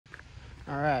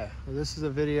All right, well, this is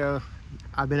a video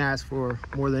I've been asked for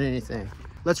more than anything.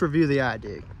 Let's review the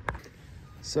iDig.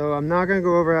 So I'm not gonna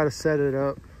go over how to set it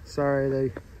up. Sorry,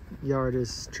 the yard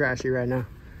is trashy right now.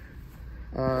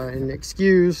 And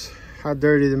excuse how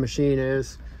dirty the machine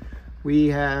is. We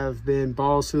have been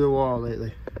balls through the wall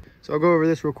lately. So I'll go over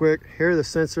this real quick. Here are the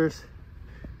sensors.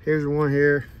 Here's one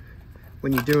here.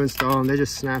 When you do install them, they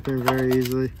just snap in very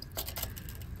easily.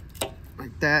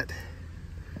 Like that.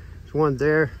 There's one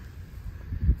there.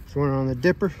 There's one on the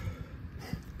dipper.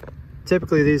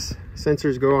 Typically these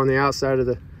sensors go on the outside of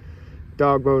the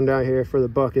dog bone down here for the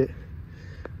bucket,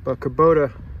 but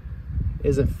Kubota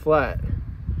isn't flat,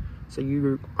 so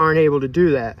you aren't able to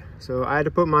do that. So I had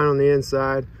to put mine on the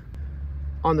inside.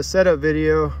 On the setup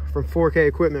video from 4K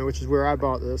Equipment, which is where I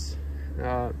bought this,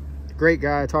 great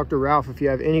guy. Talk to Ralph if you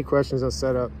have any questions on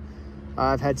setup.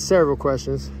 I've had several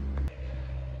questions,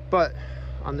 but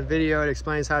on the video it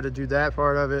explains how to do that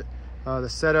part of it. The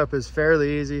setup is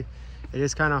fairly easy. It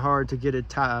is kind of hard to get it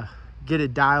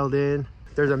dialed in.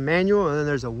 There's a manual and then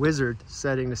there's a wizard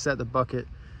setting to set the bucket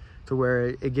to where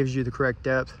it gives you the correct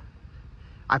depth.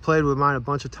 I played with mine a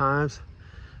bunch of times,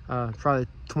 probably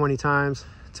 20 times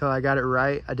until I got it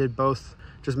right. I did both,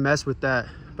 just mess with that.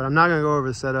 But I'm not gonna go over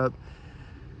the setup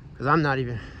because I'm not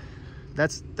even,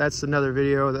 that's another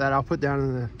video that I'll put down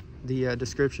in the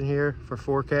description here for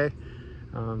 4K.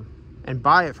 And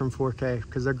buy it from 4K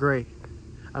because they're great.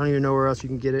 I don't even know where else you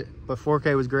can get it, but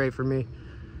 4K was great for me.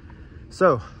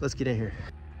 So let's get in here.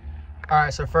 All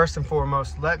right, so first and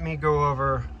foremost, let me go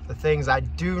over the things I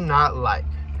do not like.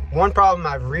 One problem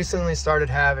I've recently started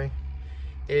having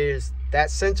is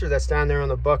that sensor that's down there on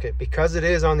the bucket, because it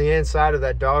is on the inside of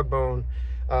that dog bone.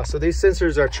 So these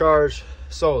sensors are charged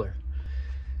solar.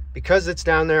 Because it's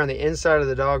down there on the inside of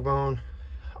the dog bone,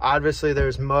 obviously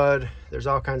there's mud, there's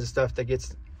all kinds of stuff that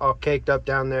gets all caked up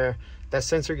down there. That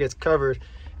sensor gets covered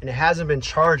and it hasn't been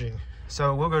charging.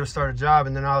 So we'll go to start a job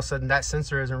and then all of a sudden that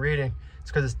sensor isn't reading. It's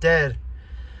because it's dead.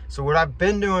 So what I've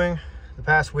been doing the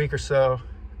past week or so,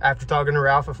 after talking to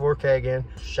Ralph at 4K again,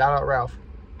 shout out Ralph,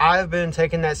 I've been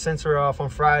taking that sensor off on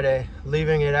Friday,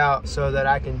 leaving it out so that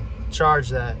I can charge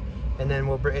that, and then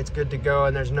it's good to go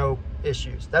and there's no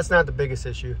issues. That's not the biggest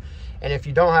issue. And if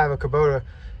you don't have a Kubota,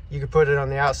 you can put it on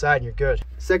the outside and you're good.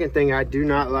 Second thing I do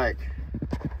not like.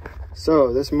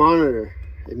 So this monitor,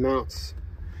 it mounts.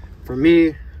 For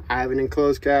me, I have an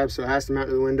enclosed cab, so it has to mount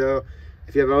to the window.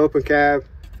 If you have an open cab,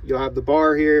 you'll have the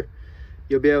bar here.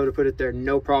 You'll be able to put it there,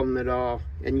 no problem at all.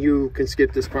 And you can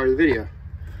skip this part of the video.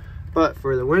 But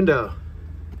for the window,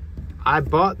 I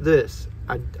bought this.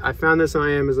 I found this on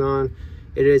Amazon.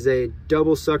 It is a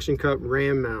double suction cup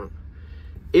ram mount.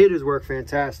 It has worked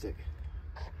fantastic.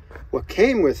 What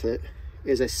came with it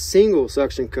is a single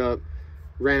suction cup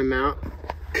ram mount,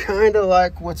 kind of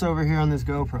like what's over here on this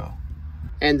GoPro.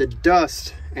 And the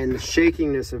dust and the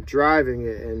shakiness of driving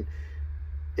it, and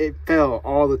it fell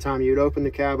all the time. You'd open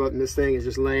the cab up and this thing is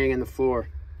just laying in the floor.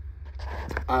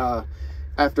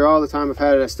 After all the time I've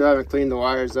had it, I still haven't cleaned the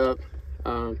wires up.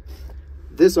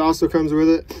 This also comes with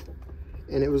it,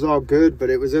 and it was all good, but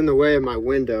it was in the way of my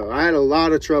window. I had a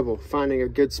lot of trouble finding a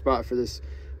good spot for this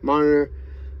monitor,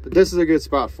 but this is a good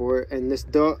spot for it. And this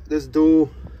dual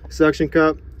suction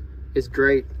cup is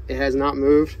great. It has not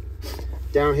moved.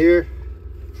 Down here,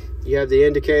 you have the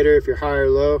indicator if you're high or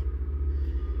low.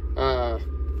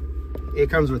 It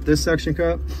comes with this suction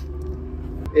cup.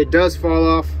 It does fall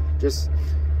off,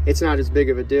 it's not as big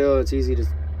of a deal. It's easy to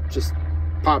just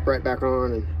pop right back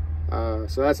on,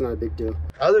 and so that's not a big deal.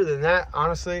 Other than that,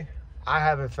 honestly, I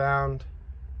haven't found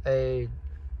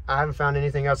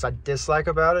anything else I dislike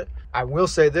about it. I will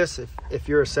say this, if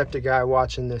you're a septic guy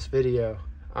watching this video,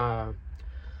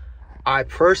 I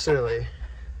personally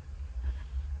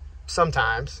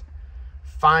sometimes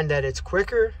find that it's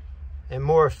quicker and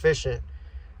more efficient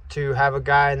to have a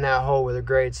guy in that hole with a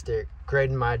grade stick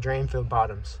grading my drain field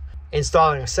bottoms.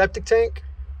 Installing a septic tank,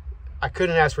 I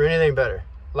couldn't ask for anything better.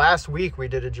 Last week we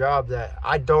did a job that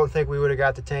I don't think we would have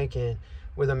got the tank in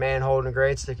with a man holding a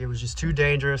grade stick. It was just too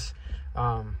dangerous.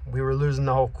 We were losing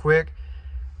the hole quick,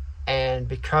 and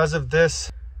because of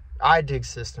this iDig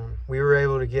system, we were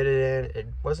able to get it in. It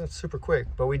wasn't super quick,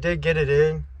 but we did get it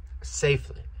in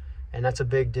safely, and that's a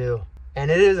big deal. And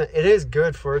it is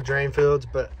good for drain fields,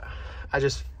 but I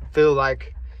just feel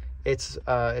like it's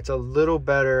a little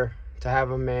better to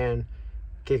have a man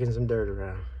kicking some dirt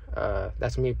around.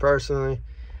 That's me personally.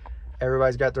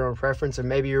 Everybody's got their own preference, and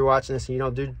maybe you're watching this and you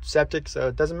don't do septic, so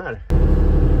it doesn't matter.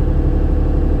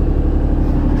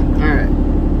 All right.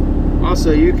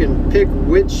 Also, you can pick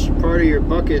which part of your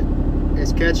bucket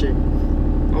is catching.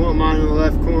 I want mine in the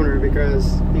left corner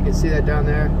because you can see that down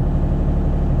there.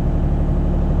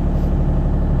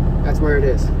 where it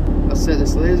is. I'll set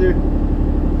this laser.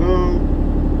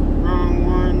 Boom. Wrong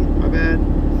one. My bad.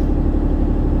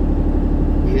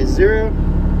 You hit 0.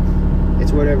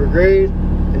 It's whatever grade.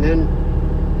 And then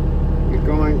you're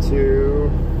going to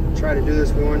try to do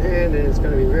this with one hand, and it's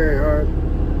going to be very hard.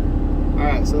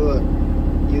 Alright, so look.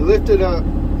 You lift it up.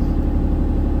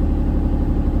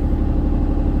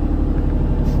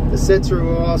 The sensor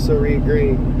will also read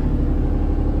green.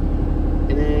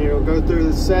 And then it'll go through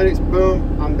the settings.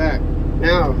 Boom, I'm back.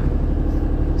 Now,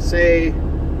 say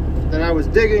that I was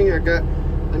digging, I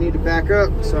need to back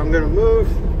up, so I'm gonna move.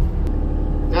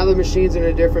 Now the machine's in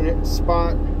a different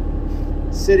spot,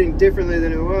 sitting differently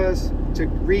than it was, to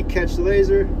re-catch the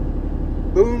laser.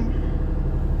 Boom.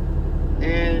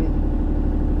 And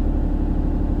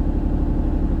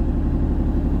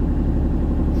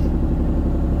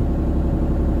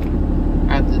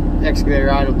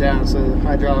excavator idle down, so the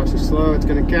hydraulics are slow. It's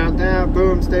going to count down,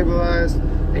 boom, stabilize,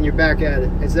 and you're back at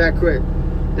it. It's that quick.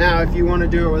 Now if you want to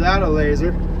do it without a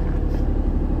laser,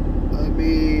 let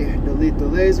me delete the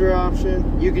laser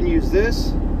option. You can use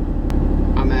this.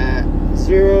 I'm at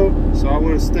 0, so I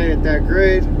want to stay at that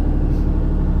grade.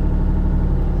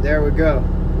 There we go.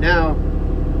 Now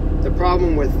the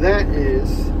problem with that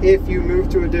is if you move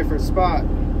to a different spot,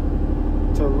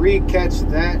 to re-catch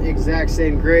that exact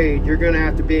same grade, you're going to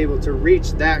have to be able to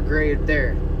reach that grade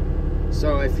there.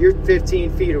 So if you're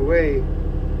 15 feet away,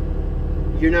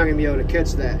 you're not going to be able to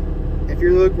catch that. If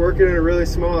you're working in a really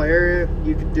small area,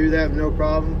 you could do that with no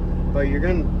problem, but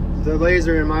the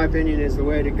laser, in my opinion, is the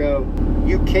way to go.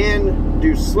 You can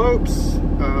do slopes.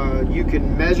 You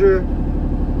can measure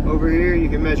over here. You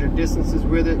can measure distances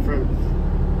with it from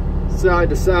side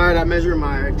to side. I measure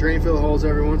my drain fill holes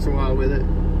every once in a while with it.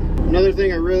 Another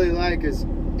thing I really like is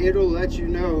it'll let you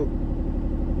know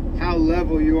how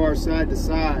level you are side to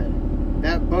side.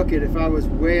 That bucket, if I was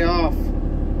way off,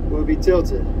 will be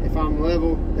tilted. If I'm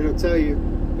level, it'll tell you.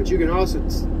 But you can also,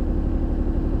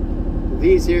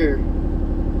 these here,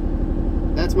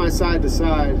 that's my side to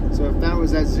side. So if that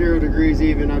was at 0 degrees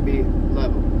even, I'd be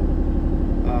level.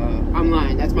 I'm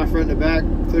lying, that's my front to back.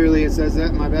 Clearly it says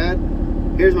that, my bad.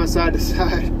 Here's my side to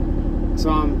side. So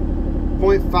I'm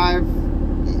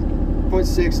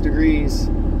 0.6 degrees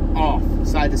off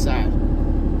side to side.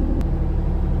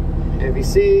 And if you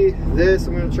see this,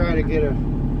 I'm gonna try to get I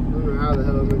don't know how the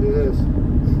hell I'm gonna do this.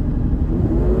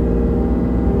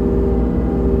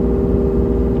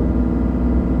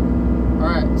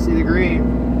 Alright, see the green?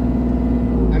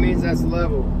 That means that's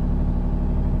level.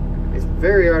 It's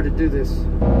very hard to do this.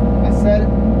 I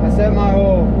set my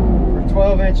hole for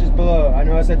 12 inches below. I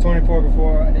know I said 24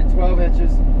 before. I did 12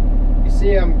 inches. You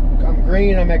see I'm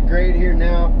green, I'm at grade here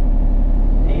now.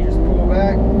 And you just pull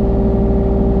back.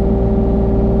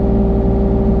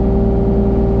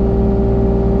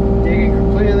 Digging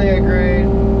completely at grade.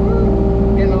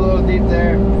 Getting a little deep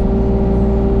there.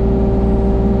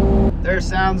 There's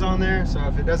sounds on there, so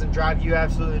if it doesn't drive you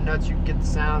absolutely nuts, you can get the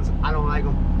sounds. I don't like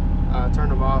them. Turn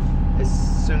them off as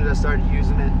soon as I started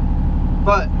using it.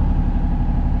 But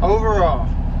overall,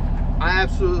 I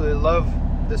absolutely love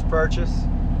this purchase.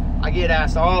 I get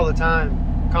asked all the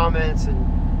time, comments and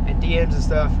DMs and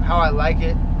stuff, how I like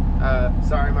it.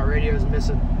 Sorry, my radio is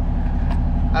missing.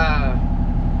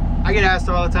 I get asked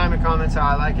all the time in comments how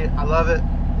I like it. I love it.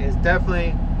 It's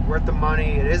definitely worth the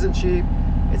money. It isn't cheap.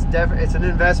 It's an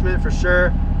investment for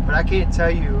sure, but I can't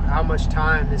tell you how much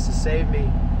time this has saved me.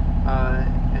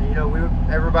 And you know,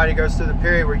 everybody goes through the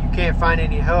period where you can't find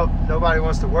any help. Nobody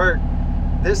wants to work.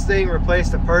 This thing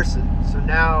replaced a person. So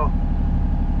now,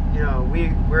 you know,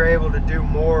 we're able to do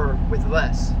more with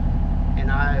less, and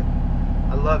I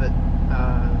love it.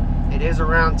 It is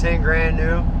around 10 grand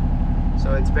new,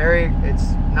 so it's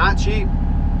not cheap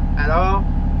at all,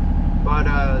 but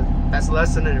that's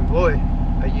less than an employee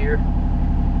a year,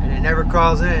 and it never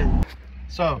calls in.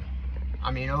 So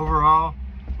I mean, overall,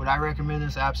 would I recommend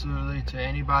this? Absolutely, to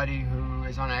anybody who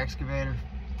is on an excavator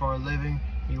for a living.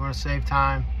 You want to save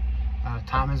time.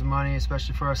 Time is money,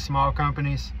 especially for us small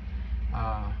companies.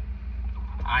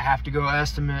 I have to go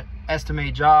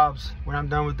estimate jobs when I'm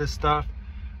done with this stuff.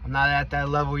 I'm not at that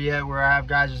level yet where I have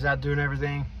guys just out doing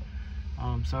everything.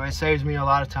 So it saves me a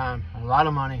lot of time, a lot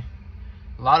of money,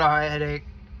 a lot of headache,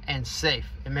 and safe.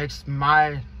 It makes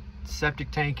my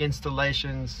septic tank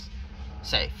installations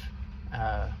safe.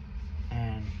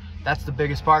 And that's the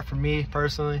biggest part for me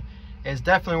personally. It's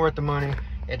definitely worth the money.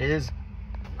 It is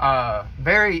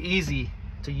very easy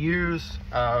to use.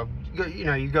 You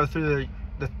know, you go through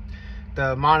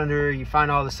the monitor, you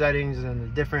find all the settings and the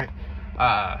different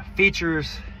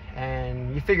features,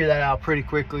 and you figure that out pretty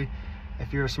quickly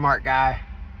if you're a smart guy,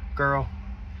 girl.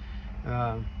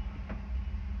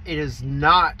 it is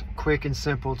not quick and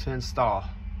simple to install.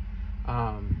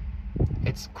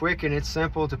 It's quick and it's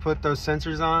simple to put those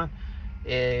sensors on.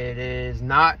 It is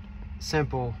not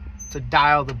simple to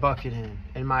dial the bucket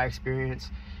in my experience.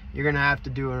 You're gonna have to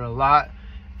do it a lot.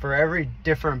 For every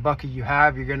different bucket you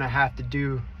have, you're gonna have to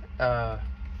do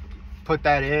put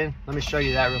that in. Let me show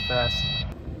you that real fast.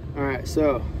 All right,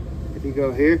 so if you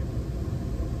go here,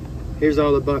 here's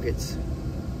all the buckets.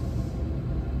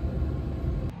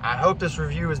 I hope this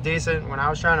review was decent. When I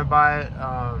was trying to buy it,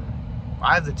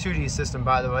 I have the 2D system,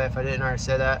 by the way, if I didn't already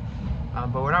say that.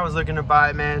 But when I was looking to buy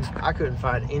it, man, I couldn't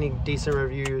find any decent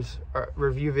reviews or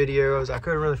review videos. I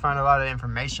couldn't really find a lot of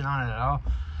information on it at all.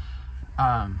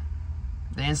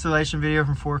 The installation video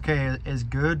from 4K is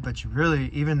good, but you really,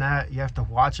 even that, you have to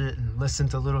watch it and listen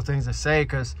to little things they say,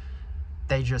 because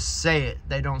they just say it.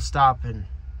 They don't stop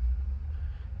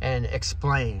and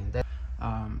explain.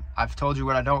 I've told you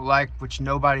what I don't like, which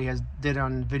nobody has did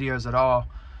on videos at all.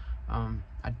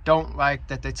 I don't like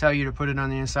that they tell you to put it on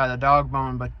the inside of the dog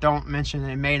bone, but don't mention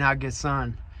that it may not get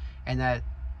sun, and that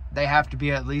they have to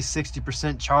be at least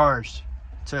 60% charged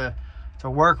to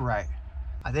work right.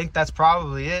 I think that's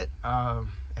probably it.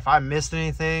 If I missed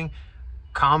anything,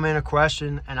 comment a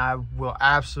question, and I will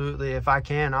absolutely, if I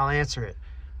can, I'll answer it.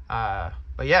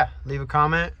 But yeah, leave a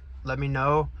comment. Let me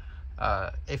know.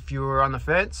 If you were on the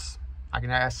fence, I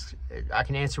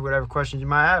can answer whatever questions you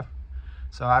might have.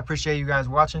 So I appreciate you guys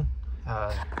watching.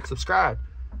 Subscribe,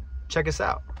 check us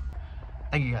out.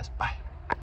 Thank you guys. Bye.